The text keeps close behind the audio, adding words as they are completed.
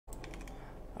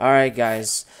Alright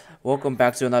guys, welcome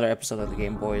back to another episode of the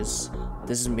Game Boys.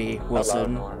 This is me,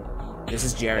 Wilson. This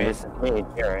is Jared. This is me,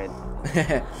 Jared.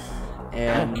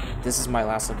 And this is my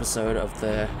last episode of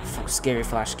the Scary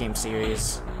Flash game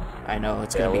series. I know,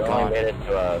 it's gonna be we gone. only made it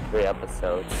to 3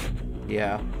 episodes.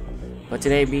 Yeah. But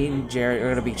today me and Jared are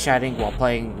gonna be chatting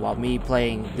while me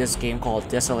playing this game called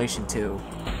Desolation 2.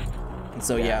 And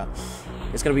so yeah,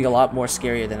 it's gonna be a lot more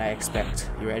scarier than I expect.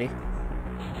 You ready?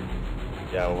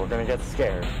 Yeah, we're gonna get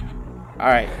scared.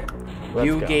 Alright. Let's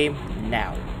New go. game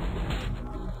now.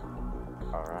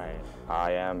 Alright,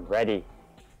 I am ready.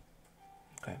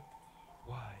 Okay.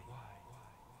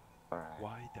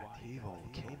 Alright. That evil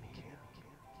came here.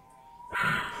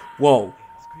 Whoa.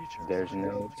 There's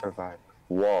no survival.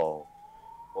 Whoa.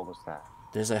 What was that?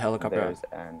 There's a helicopter. There's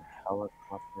an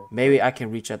helicopter. Maybe I can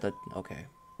reach at the okay.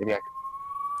 Maybe I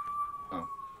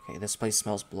Okay, this place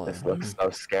smells blood. This looks so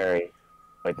scary.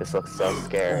 Wait, this looks so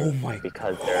scary. Oh my-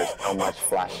 Because there's so much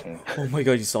flashing. Oh my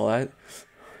god, you saw that?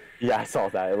 Yeah, I saw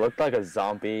that. It looked like a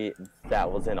zombie that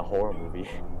was in a horror movie.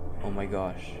 Oh my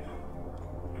gosh.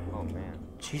 Oh man.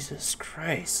 Jesus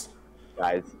Christ.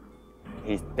 Guys,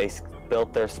 they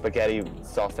spilled their spaghetti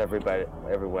sauce everywhere.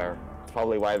 That's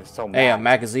probably why they're so mad. Hey, a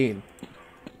magazine.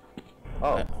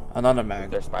 Oh, Another mag.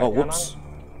 There's Oh, Spider-Man whoops.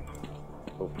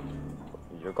 oh,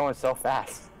 you're going so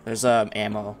fast. There's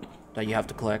ammo that you have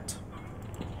to collect.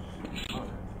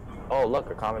 Oh, look,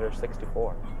 a Commodore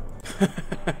 64.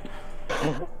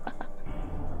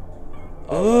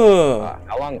 Oh.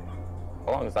 How long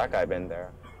has that guy been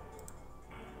there?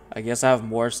 I guess I have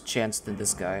more chance than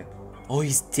this guy. Oh,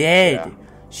 he's dead. Yeah.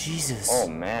 Jesus. Oh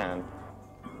man.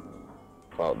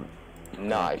 Well,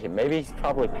 nah, maybe he's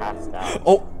probably passed out.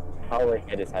 Oh, Probably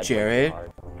hit his head. Jared?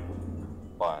 Hard.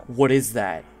 What? what is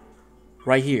that?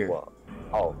 Right here. Well,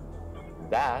 oh,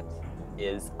 that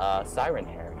is Siren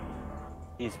Hair.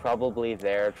 He's probably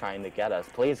there trying to get us.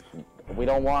 Please, we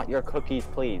don't want your cookies,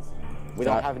 please. We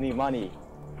don't That- have any money.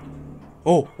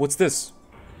 Oh, what's this?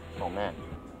 Oh man,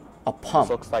 A this pump.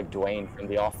 looks like Dwayne from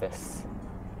The Office.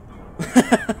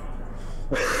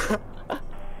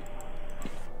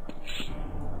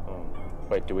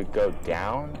 Wait, do we go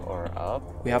down or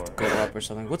up? We have to or- go up or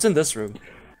something. What's in this room?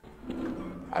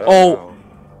 I don't Oh.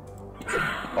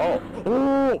 know.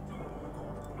 Oh.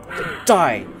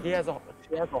 Die. She has a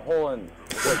hole in.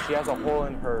 Wait, she has a hole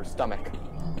in her stomach.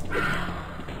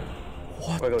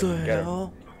 What Wait, the get her.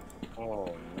 hell?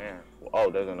 Oh man. Oh,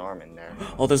 there's an arm in there.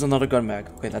 Oh, there's another gun mag.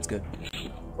 Okay, that's good.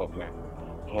 Oh man.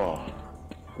 Oh.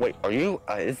 Wait, are you?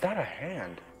 Is that a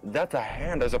hand? That's a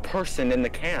hand. There's a person in the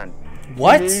can.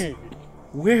 What? Me.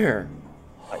 Where?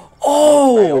 Right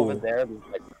Oh! over there.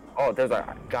 There's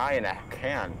a guy in a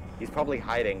can. He's probably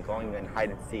hiding, going in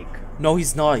hide and seek. No,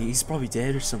 he's not. He's probably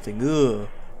dead or something. Ugh.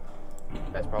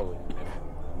 That's probably.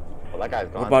 Well, that guy's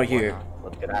gone. What about so why here? not?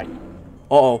 Let's get at him.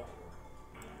 Uh-oh.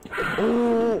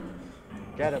 Ooh!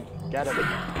 Get him! Get him!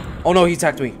 Oh no, he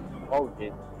attacked me. Oh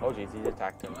jeez! Oh jeez! He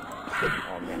attacked him.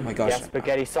 Oh man! Oh my gosh. He has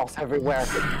spaghetti sauce everywhere.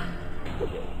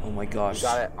 Oh my He gosh.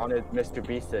 got it on his Mr.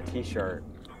 Beast t-shirt.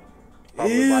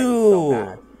 Probably why he's so Ew.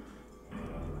 mad.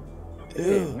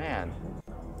 Hey, Ew. man,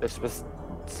 this was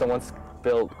someone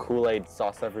spilled Kool-Aid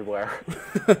sauce everywhere.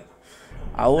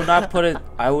 I will not put it.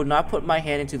 I will not put my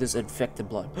hand into this infected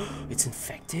blood. It's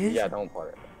infected? Yeah, don't put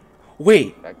it.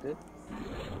 Wait. Infected?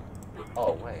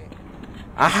 Oh wait.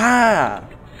 Aha!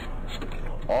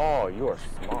 Oh, you are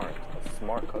smart. A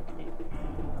smart cookie.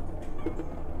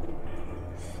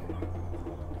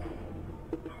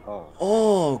 Oh.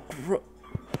 Oh,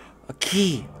 a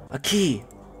key. A key.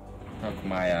 Look,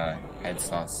 my head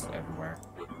sauce everywhere.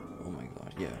 Oh my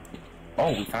god, yeah.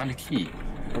 Oh, we found a key.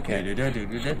 Okay.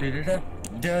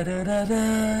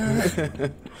 Da-da-da-da-da-da-da-da-da-da.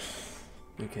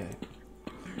 Okay.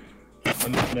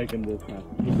 I'm just making this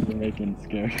happen. We're making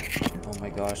scary. Oh my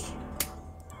gosh.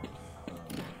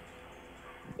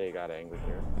 They got angry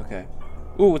here. Okay.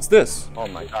 Ooh, what's this? Oh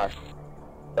my gosh.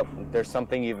 There's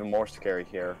something even more scary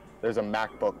here. There's a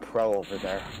MacBook Pro over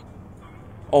there.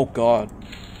 Oh god.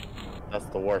 That's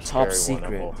the worst Top scary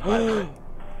secret. one of all time.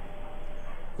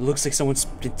 It looks like someone's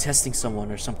been testing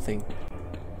someone or something.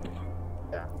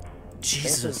 Yeah. I think this is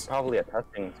Jesus. probably a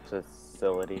testing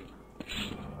facility.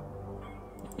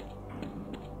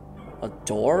 A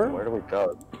door? Where do we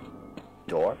go?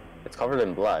 Door? It's covered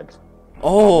in blood.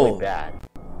 Oh, Probably bad.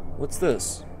 what's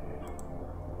this?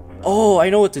 Oh, I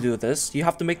know what to do with this. You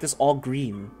have to make this all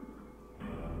green.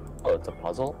 Oh, it's a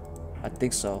puzzle? I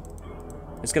think so.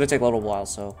 It's gonna take a little while,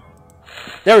 so.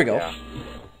 There we go. Yeah.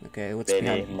 Okay, what's Many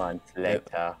behind? months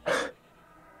later.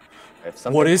 If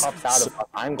something What is- pops out of us,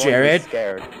 I'm going Jared? to be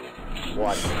scared.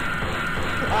 What?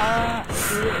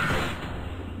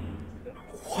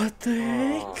 What the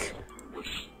heck?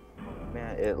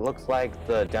 Man, it looks like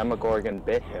the Demogorgon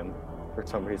bit him for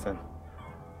some reason.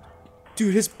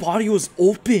 Dude, his body was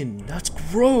open. That's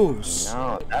gross.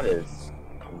 No, that is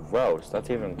gross.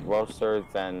 That's even grosser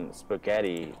than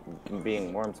spaghetti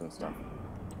being worms and stuff.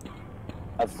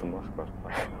 That's the most gross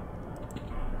part.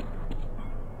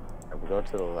 Alright, we go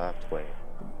to the left. Wait.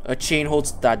 A chain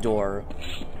holds that door.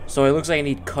 So it looks like I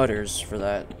need cutters for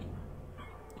that.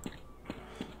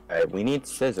 Alright, we need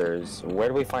scissors. Where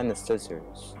do we find the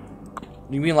scissors?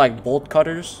 You mean like bolt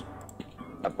cutters?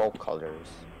 Bolt cutters.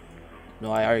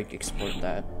 No, I already explored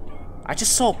that. I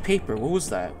just saw paper. What was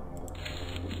that?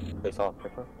 They saw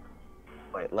paper?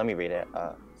 Wait, let me read it.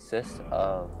 Cyst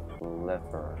of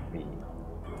liver B.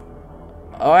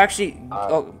 Oh, actually,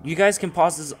 oh, you guys can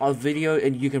pause this on video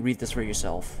and you can read this for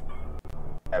yourself.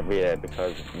 I read it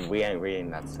because we ain't reading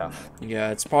that stuff.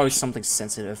 Yeah, it's probably something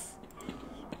sensitive.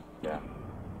 Yeah.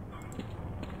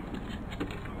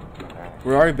 Okay.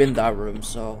 We've already been in that room,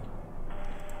 so...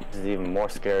 This is even more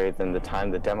scary than the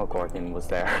time the Demogorgon was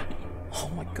there. Oh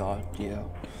my god, yeah.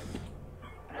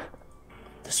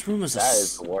 This room is That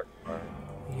is the worst part.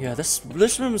 Yeah, this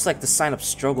room is like the sign of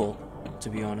struggle, to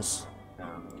be honest. Yeah.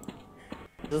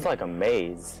 This is like a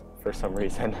maze for some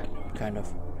reason. Kind of.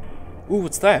 Ooh,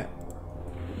 what's that?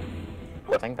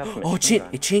 I think that's Oh,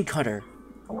 a chain cutter.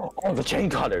 Oh, the chain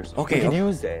cutters. Okay, We can okay.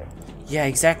 use it. Yeah,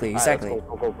 exactly, exactly.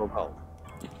 Alright, let's go.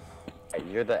 Hey,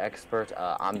 you're the expert.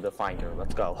 I'm the finder.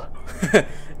 Let's go.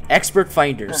 Expert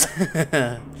finders.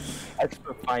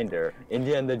 Expert finder.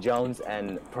 Indiana Jones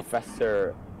and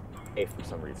Professor A for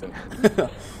some reason.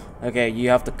 Okay, you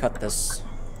have to cut this.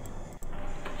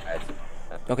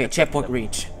 Okay, checkpoint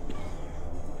reach.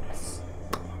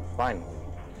 Fine.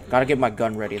 Gotta get my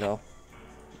gun ready though.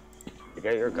 You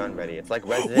get your gun ready. It's like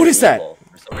Resident What is that? Evil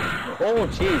for some reason. Oh,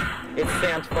 jeez. It's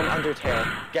Sans from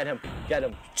Undertale. Get him. Get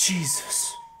him.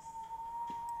 Jesus.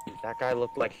 That guy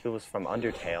looked like he was from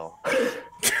Undertale.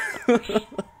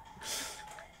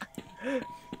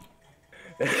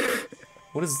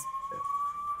 What is...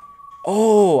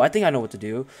 Oh, I think I know what to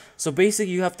do. So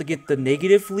basically you have to get the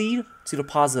negative lead to the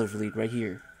positive lead right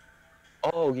here.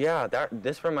 Oh yeah,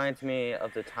 this reminds me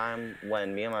of the time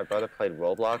when me and my brother played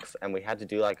Roblox and we had to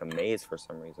do like a maze for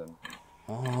some reason.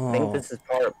 I think Oh. this is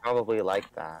probably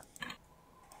like that.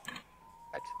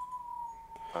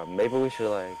 Maybe we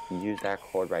should like use that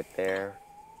cord right there.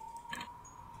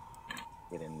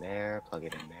 Get in there, plug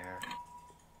it in there.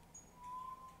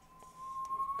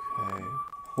 Okay.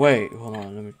 Wait, hold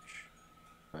on, let me...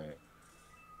 Right.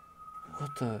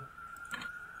 What the...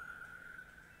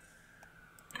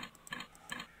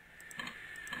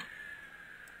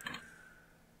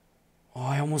 Oh,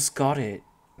 I almost got it.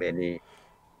 Many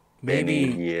Maybe...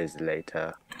 years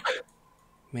later.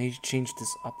 Maybe change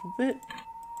this up a bit?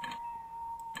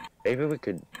 Maybe we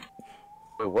could...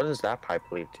 Wait, what does that pipe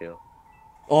lead to?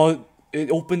 Oh, it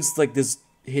opens like this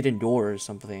hidden door or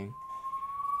something.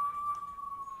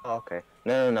 Oh, okay.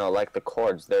 No, like the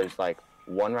cords, there's like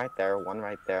one right there, and one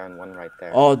right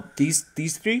there. Oh, these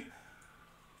three?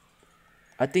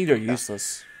 I think they're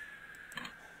useless.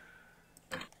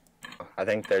 I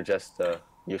think they're just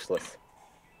useless.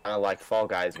 Kind of like Fall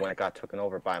Guys when it got taken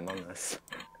over by Among Us.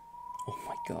 Oh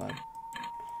my god.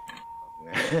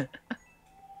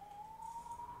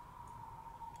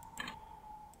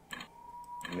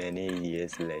 Many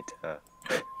years later.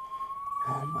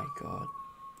 Oh my god.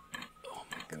 Oh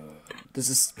my god. This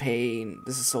is pain.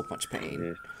 This is so much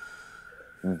pain.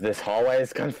 This hallway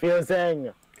is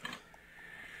confusing.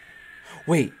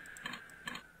 Wait.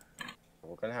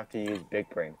 We're gonna have to use Big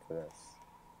Brain for this.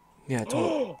 Yeah,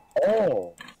 totally.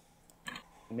 Oh!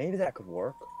 Maybe that could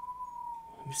work.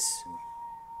 Let me see.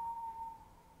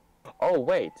 Oh,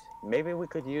 wait. Maybe we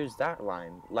could use that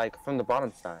line, like from the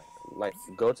bottom side. Like,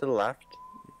 go to the left.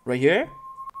 Right here?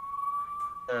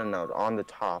 No, on the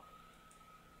top.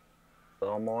 A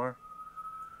little more.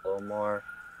 A little more.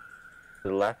 To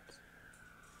the left.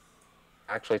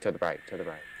 Actually, to the right.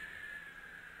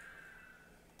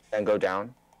 Then go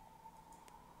down.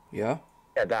 Yeah.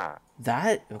 Yeah, that.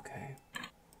 That? Okay.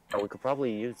 We could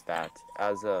probably use that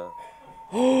as a...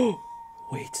 Oh!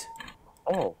 Wait.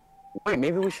 Oh, wait,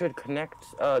 maybe we should connect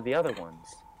the other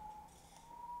ones.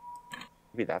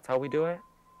 Maybe that's how we do it?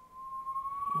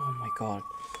 Oh my god.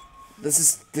 This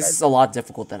is a lot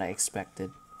difficult than I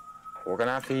expected. We're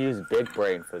gonna have to use Big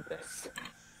Brain for this.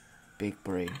 Big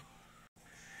brain.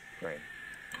 Brain.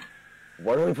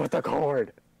 Where do we put the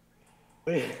cord?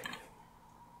 Wait.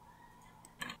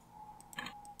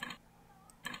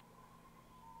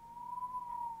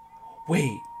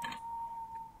 Wait.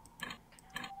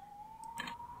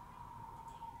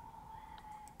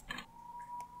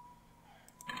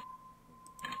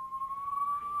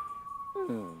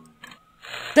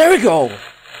 There we go!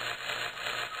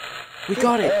 We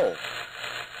got it! Oh.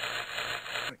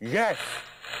 Yes!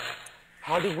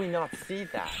 How did we not see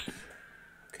that?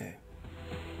 Okay.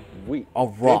 We A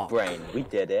rock. Big brain, we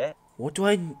did it. What do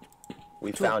I...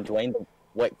 We found Dwayne the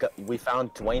we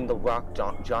found Dwayne the Rock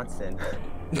Johnson.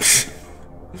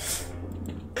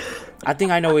 I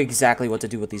think I know exactly what to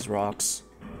do with these rocks.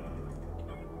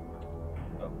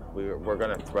 We're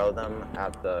gonna throw them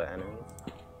at the enemies.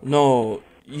 No,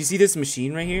 you see this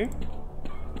machine right here?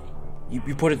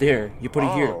 You put it there. You put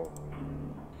it here.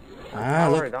 Ah,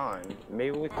 Power look. it on.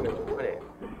 Maybe we can put it.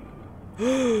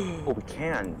 Oh, we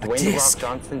can. Dwayne the Rock disc.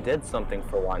 Johnson did something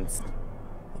for once.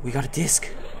 We got a disc.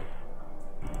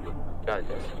 Got a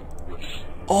disc.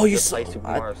 Oh, you Just saw. play Super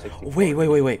Mario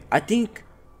 64. Wait. I think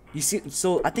you see.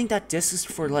 So I think that disc is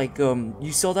for like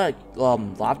You saw that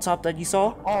laptop that you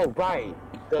saw? Oh right.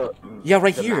 Yeah,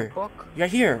 right the here. MacBook? Right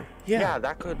here. Yeah. Yeah,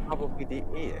 that could probably be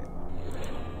it.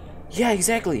 Yeah,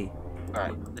 exactly.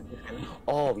 Alright.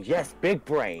 Oh yes, big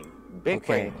brain. Big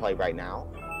Okay. brain play right now.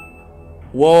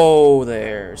 Whoa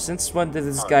there. Since when did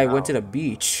this Oh, guy no. went to the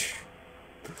beach?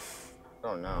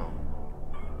 Oh no.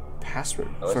 Password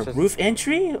Let's for just- roof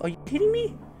entry? Are you kidding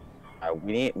me?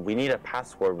 We need a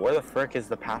password. Where the frick is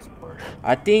the password?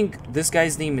 I think this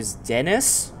guy's name is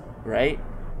Dennis, right?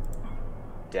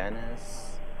 Dennis.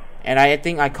 And I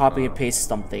think I copy and paste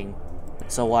something.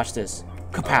 So watch this.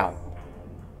 Kapow.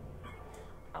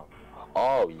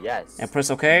 Oh yes. And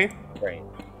press OK. Brain.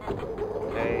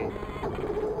 Okay.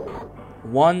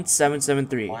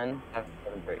 1773.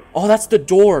 1773. Oh, that's the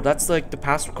door. That's like the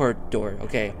password door.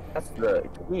 Okay. That's the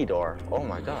key door. Oh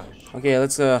my gosh. Okay,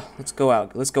 let's go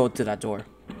out. Let's go to that door.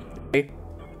 Okay,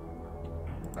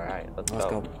 Alright, let's let's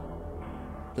go.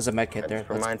 There's a med kit there. This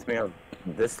Let's- reminds me of.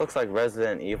 This looks like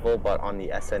Resident Evil, but on the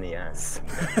SNES.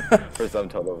 For some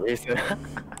total reason.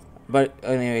 But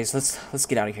anyways, let's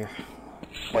get out of here.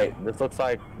 Wait, this looks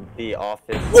like the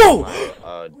office. Whoa!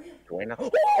 Dwayne. Oh!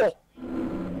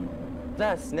 Is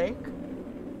that a snake?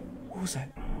 What was that?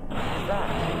 What's that?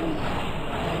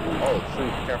 Oh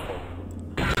shoot! Careful.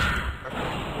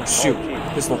 Oh shoot! geez.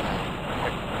 Pistol.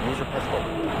 Use your pistol.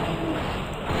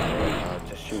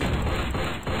 Just shoot.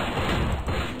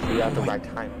 Shoot at the right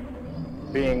time.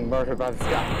 Being murdered by this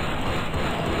guy.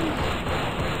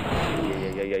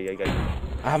 Yeah.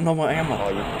 I have no more ammo. Oh,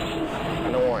 you. I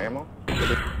no more ammo. Let's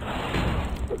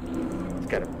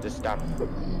get him. Just stop.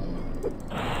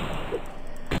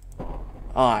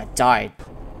 Oh, I died.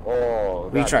 Oh.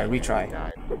 Retry, God, retry. he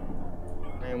died.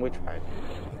 Man, we tried.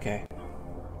 Okay.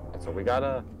 So we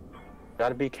gotta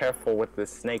be careful with this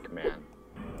snake man.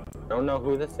 Don't know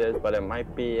who this is, but it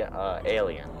might be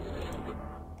Alien.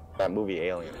 That movie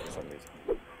Alien for some reason.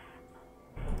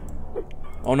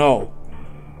 Oh no.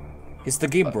 Is the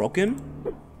game broken?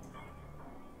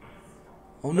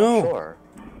 Oh no. Sure.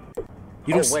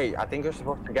 You don't. Wait, I think you're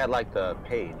supposed to get like the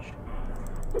page.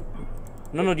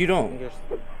 No, you I think don't. you're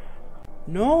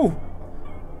No.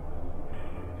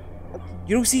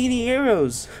 You don't see any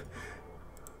arrows.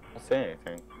 not saying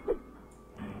anything.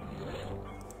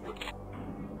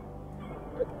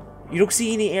 You don't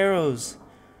see any arrows.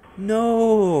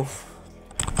 No.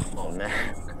 Oh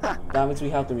man. That means we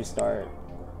have to restart.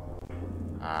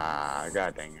 Ah,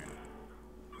 god dang it.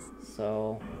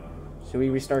 So, should we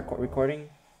restart recording?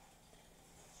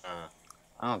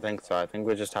 I don't think so. I think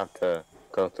we just have to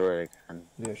go through it again.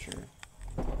 Yeah, sure.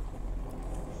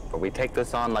 But we take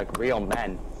this on like real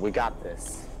men. We got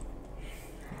this.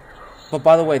 But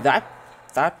by the way, that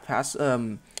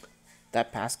passcode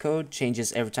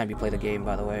changes every time you play the game.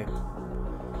 By the way.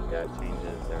 Yeah, it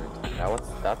changes every time.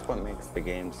 That's what makes the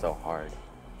game so hard.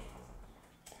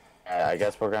 I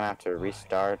guess we're gonna have to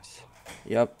restart.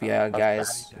 Yep. Yeah,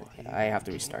 guys. I have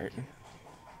to restart.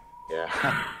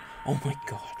 Yeah. Oh my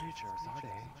god.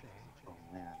 Oh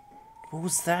man. What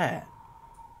was that?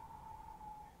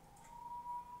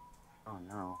 Oh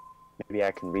no. Maybe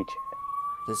I can reach it.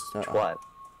 This What?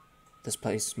 This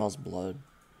place smells blood.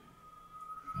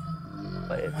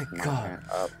 But it's my not God. turn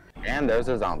up. And there's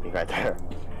a zombie right there.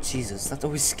 Jesus, that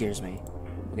always scares me.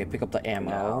 Okay, pick up the ammo.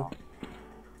 No.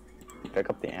 Pick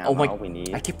up the ammo Oh my! we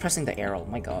need. I keep pressing the arrow.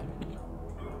 My god.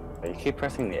 You keep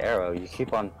pressing the arrow. You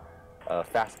keep on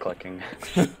fast clicking.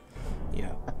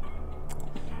 Yeah.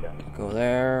 Yeah. Go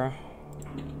there.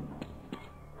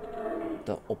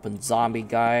 The open zombie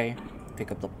guy.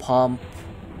 Pick up the pump.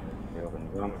 The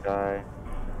open room guy.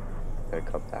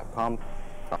 Pick up that pump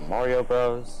from Mario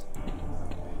Bros.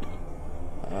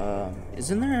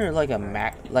 Isn't there like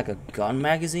a gun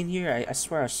magazine here? I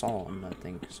swear I saw one. I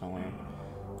think somewhere.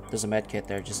 There's a med kit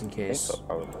there just in I think case. so,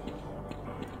 probably.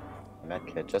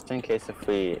 medkit, just in case if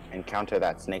we encounter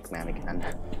that snake man again.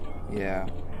 Yeah.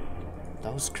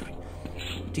 That was crazy.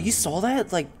 Dude, you saw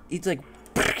that? Like, it's like...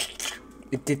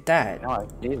 It did that. No, I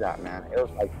see that, man. It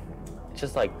was like, it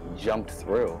just like jumped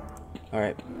through.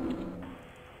 Alright.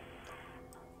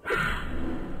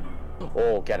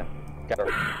 Oh, get him. Get her.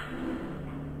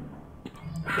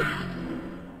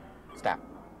 Stab.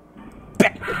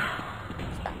 Okay.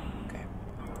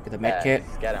 Get the med kit.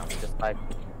 Yes, get him.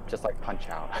 Just like punch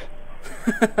out.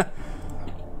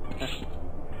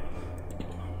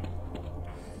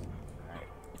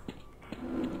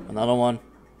 Another one.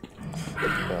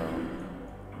 So,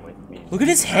 Look at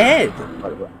his head!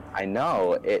 I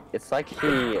know. It's like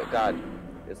he got.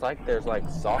 It's like there's like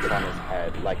sauce on his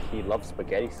head. Like he loves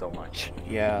spaghetti so much.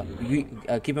 Yeah, we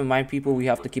keep in mind, people, we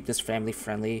have to keep this family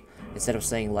friendly instead of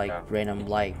saying like random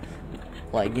like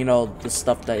you know, the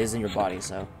stuff that is in your body.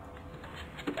 So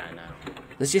Yeah, I know.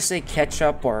 let's just say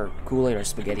ketchup or Kool-Aid or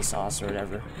spaghetti sauce or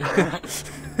whatever.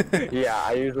 Yeah,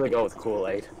 I usually go with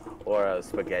Kool-Aid or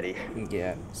spaghetti.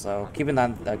 Yeah, so keep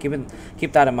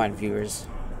that in mind, viewers.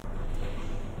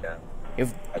 Yeah.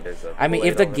 If There's a I mean,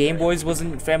 if Kool-Aid the over Game there. Boys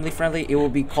wasn't family friendly, it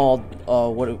would be called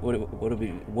what would it be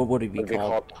It could be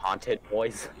called? called Haunted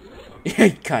Boys,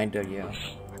 Kinda, yeah.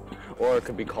 or it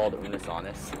could be called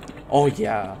Unisonis. Oh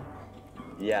yeah.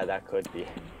 Yeah, that could be.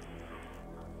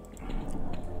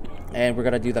 And we're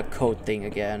gonna do the code thing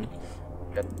again.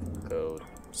 Get the code.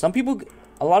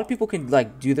 A lot of people can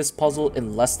like do this puzzle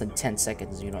in less than 10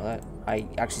 seconds. You know that? I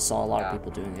actually saw a lot of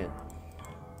people doing it.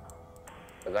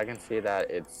 Cause I can see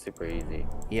that it's super easy.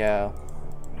 Yeah,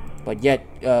 but yet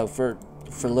for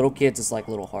little kids, it's like a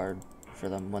little hard for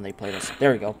them when they play this.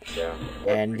 There we go. Yeah.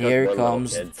 And Because here we're little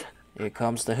comes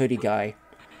kids. the hoodie guy.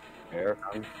 Here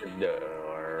comes the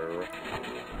door.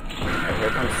 And here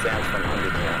comes Sam from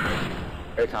Undertale.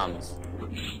 Here it comes.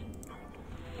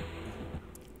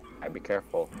 Alright, be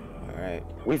careful. All right.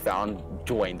 We found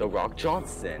Dwayne the Rock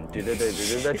Johnson.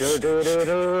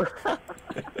 Do-do-do-do-do-do-do-do.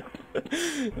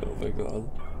 Oh my god.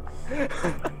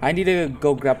 I need to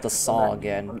go grab the saw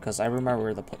again because I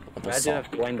remember the Imagine saw.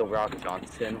 if Dwayne the Rock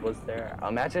Johnson was there.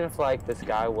 Imagine if like this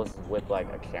guy was with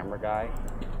like a camera guy.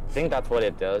 I think that's what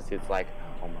it does. It's like,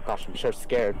 oh my gosh, I'm sure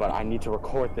scared, but I need to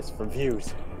record this for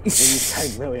views. We need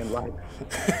 10 million likes.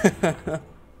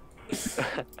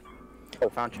 Oh,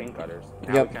 found chain cutters.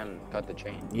 Now Yep. we can cut the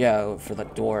chain. Yeah, for the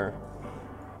door.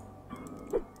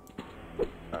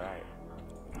 Alright.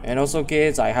 And also,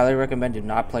 kids, I highly recommend you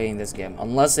not playing this game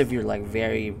unless if you're like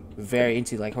very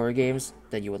into like horror games.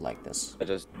 Then you would like this.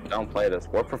 Just don't play this.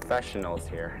 We're professionals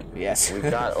here. Yes. We've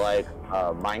got like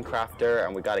a Minecrafter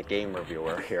and we got a game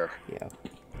reviewer here. Yeah.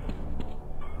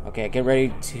 Okay, get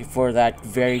ready for that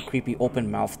very creepy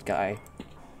open-mouthed guy.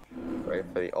 Ready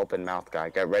for the open mouth guy.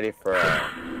 Get ready for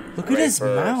Look at ready his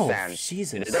for mouth. sand.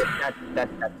 Jesus.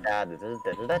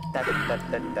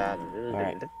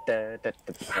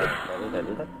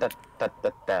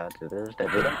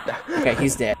 Okay,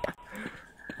 he's dead.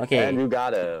 Okay. And you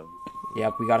gotta.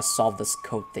 Yep, we gotta solve this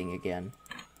code thing again.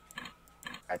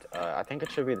 I think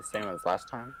it should be the same as last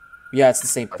time. Yeah, it's the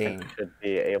same I thing. think we should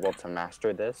be able to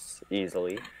master this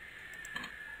easily.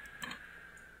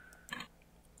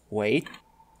 Wait.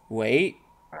 Alright,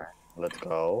 let's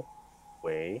go.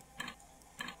 Wait,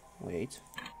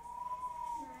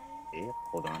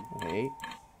 hold on. Wait.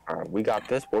 Alright, we got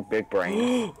this. We're big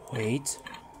brain. Wait.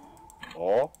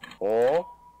 Oh.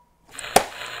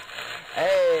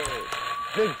 Hey!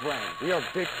 Big brain. We are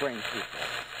big brain people.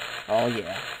 Oh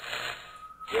yeah.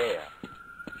 Yeah.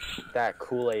 That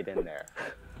Kool-Aid in there.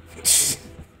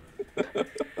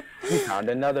 We found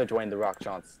another Dwayne the Rock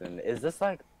Johnson. Is this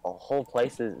like a whole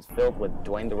place is filled with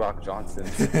Dwayne the Rock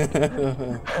Johnsons?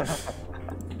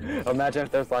 Imagine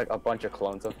if there's like a bunch of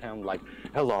clones of him, like,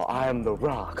 hello, I am the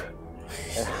Rock.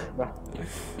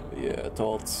 Yeah,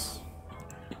 adults.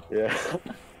 Yeah.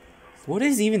 What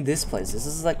is even this place? Is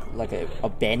this like a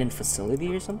abandoned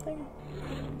facility or something?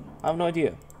 I have no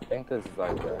idea. I think this is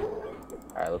like the...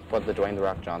 Alright, let's put the Dwayne the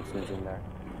Rock Johnsons in there.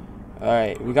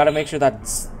 Alright, we gotta make sure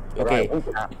that's okay.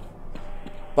 Right.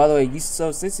 By the way,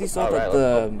 since you saw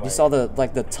Alright, you saw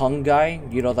the tongue guy,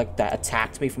 you know, like that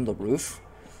attacked me from the roof.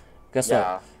 Guess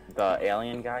Yeah, what? the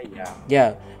alien guy, yeah.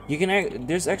 Yeah, you can.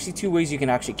 There's actually two ways you can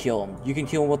actually kill him. You can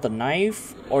kill him with a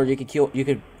knife, or you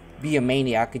could be a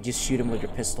maniac and just shoot him with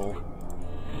your pistol.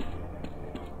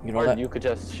 You know Or that? you could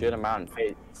just shoot him out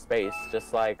in space,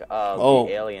 just like the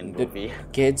Alien movie.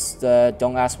 Kids,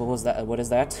 don't ask what was that. What is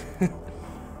that?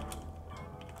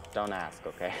 Don't ask,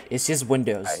 okay? It's just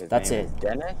Windows. Alright, his That's name it. is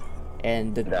Dennis.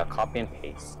 And The copy and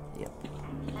paste. yep.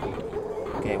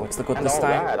 Okay, what's the code And this all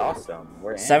time? right, awesome.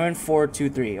 We're in.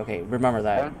 7423. Okay, remember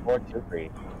that. 7423.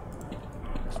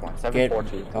 This one. Get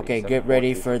 7423. okay. Get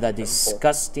ready for the 7423.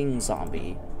 disgusting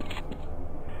zombie.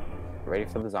 Ready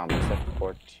for the zombie.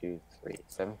 7423.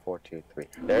 7423.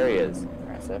 There he is.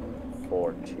 Alright,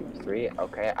 7423.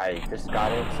 Okay, I just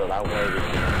got it, so that way we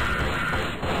can.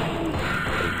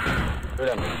 Shoot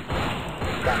him.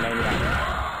 That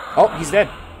maniac. Oh, he's dead.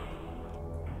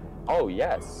 Oh,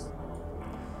 yes.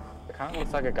 It kind of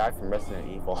looks like a guy from Resident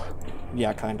Evil.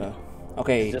 Yeah, kinda.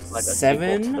 Okay, It's just like a sequel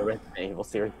to the 7, Resident Evil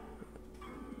series.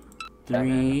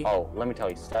 3. Oh, let me tell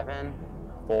you. 7,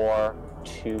 4,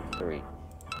 2, 3.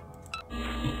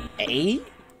 8.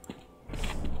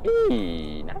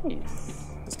 Hey, nice.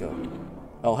 Let's go.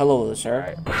 Oh, hello,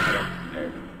 sir. Alright,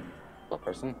 hello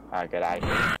person. Alright, get out of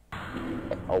here.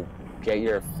 Oh, get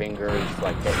your fingers,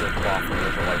 like, get your claw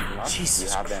fingers away from us.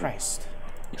 Jesus You haven't Christ.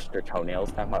 pushed your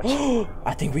toenails that much.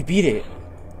 I think we beat it.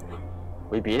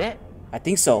 We beat it? I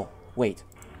think so. Wait.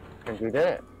 I think we did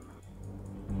it.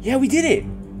 Yeah, we did it.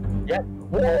 Yes.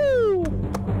 Woo!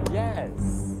 Yes.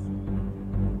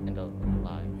 And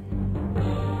alive.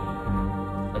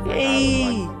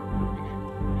 Hey.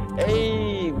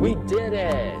 Hey, we did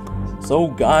it. So,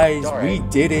 guys, Sorry. we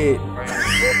did it.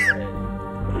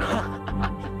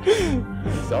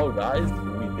 So guys,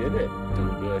 we did it.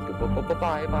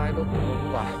 Bye bye.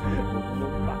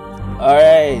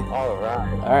 Alright.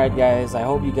 Alright. Alright, guys. I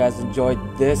hope you guys enjoyed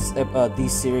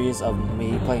these series of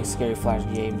me playing scary Flash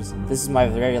games. This is my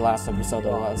very last episode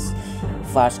of us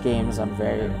Flash games. I'm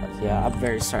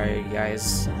very sorry,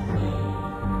 guys.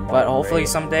 But hopefully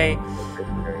someday,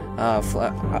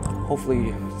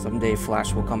 hopefully someday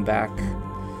Flash will come back.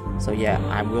 So yeah,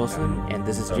 I'm Wilson, and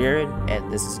this is Jared,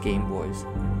 and this is Game Boys.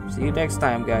 See you next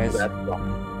time, guys. See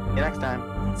you next time.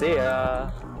 See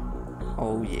ya.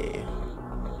 Oh yeah.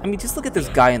 I mean, just look at this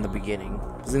guy in the beginning.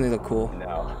 Doesn't he look cool?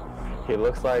 No, he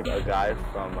looks like a guy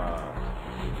from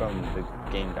the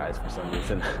Game Guys for some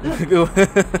reason.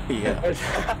 Yeah.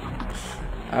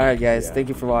 Alright, guys. Yeah. Thank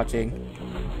you for watching.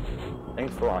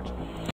 Thanks for watching.